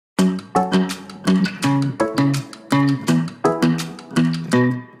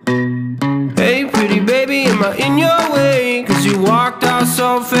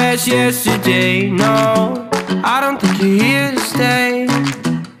just yesterday. No, I don't think you're here to stay.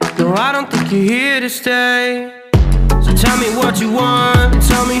 No, I don't think you're here to stay. So tell me what you want,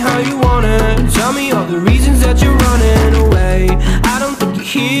 tell me how you want it. Tell me all the reasons that you're running away. I don't think you're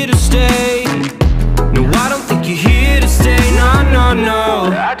here to stay. No, I don't think you're here to stay. No, no,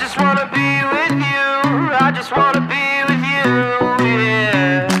 no. I just wanna be with you. I just wanna be with you,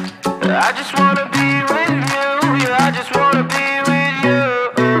 yeah. I just wanna be with you. Yeah, I just wanna be with you.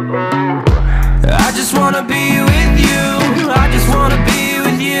 I just wanna be with you. I just wanna be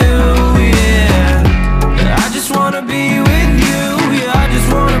with you, yeah. I just wanna be with you. Yeah, I just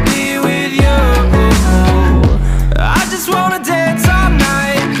wanna be with you. I just wanna dance all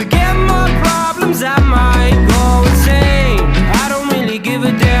night, forget my problems, I might go insane. I don't really give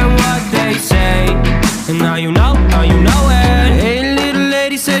a damn what they say. And now you know it. Hey, little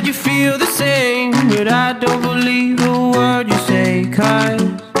lady, said you feel the same, but I don't believe a word you say. Cause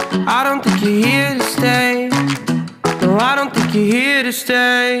I don't think you're here to stay. No, I don't think you're here to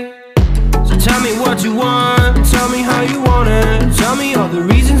stay. So tell me what you want, tell me how you want it. Tell me all the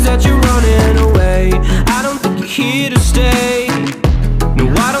reasons that you're running away. I don't think you're here to stay. No,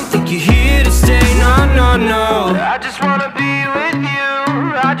 I don't think you're here to stay. No, no, no. I just wanna be with you.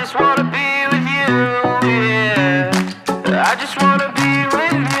 I just wanna be with you, yeah. I just wanna be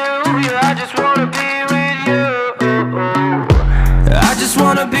with you. Yeah, I just wanna be with you. I just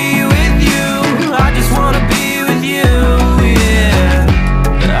wanna be with you. I just wanna be with you,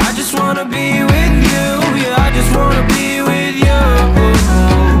 yeah. I just wanna be with you. Yeah, I just wanna be with you.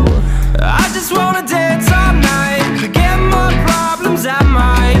 I just wanna dance all night, forget my problems, I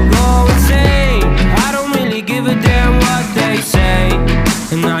might go insane. I don't really give a damn what they say.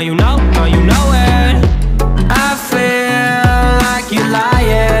 And now you know it. I feel like you're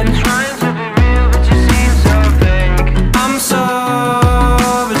lying, trying to be real, but you seem so fake. I'm so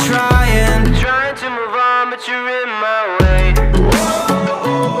over trying to move on, but you're in my way.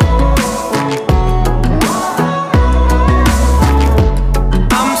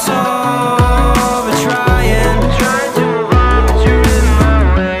 I'm so over trying to move on, but you're in my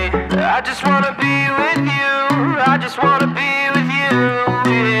way. I just wanna be with you. I just wanna be with you,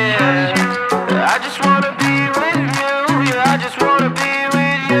 yeah. I just wanna be with you. Yeah, I just wanna be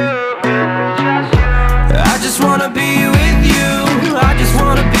with you. I just wanna be with you. I just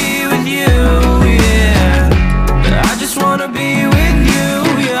wanna be with you, yeah. I just wanna be with you.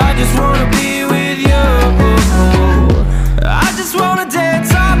 Yeah, I just wanna be with you. I just wanna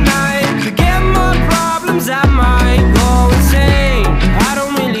dance all night, forget my problems, I might go insane. I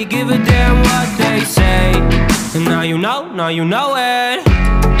don't really give a damn what they say. And now you know it.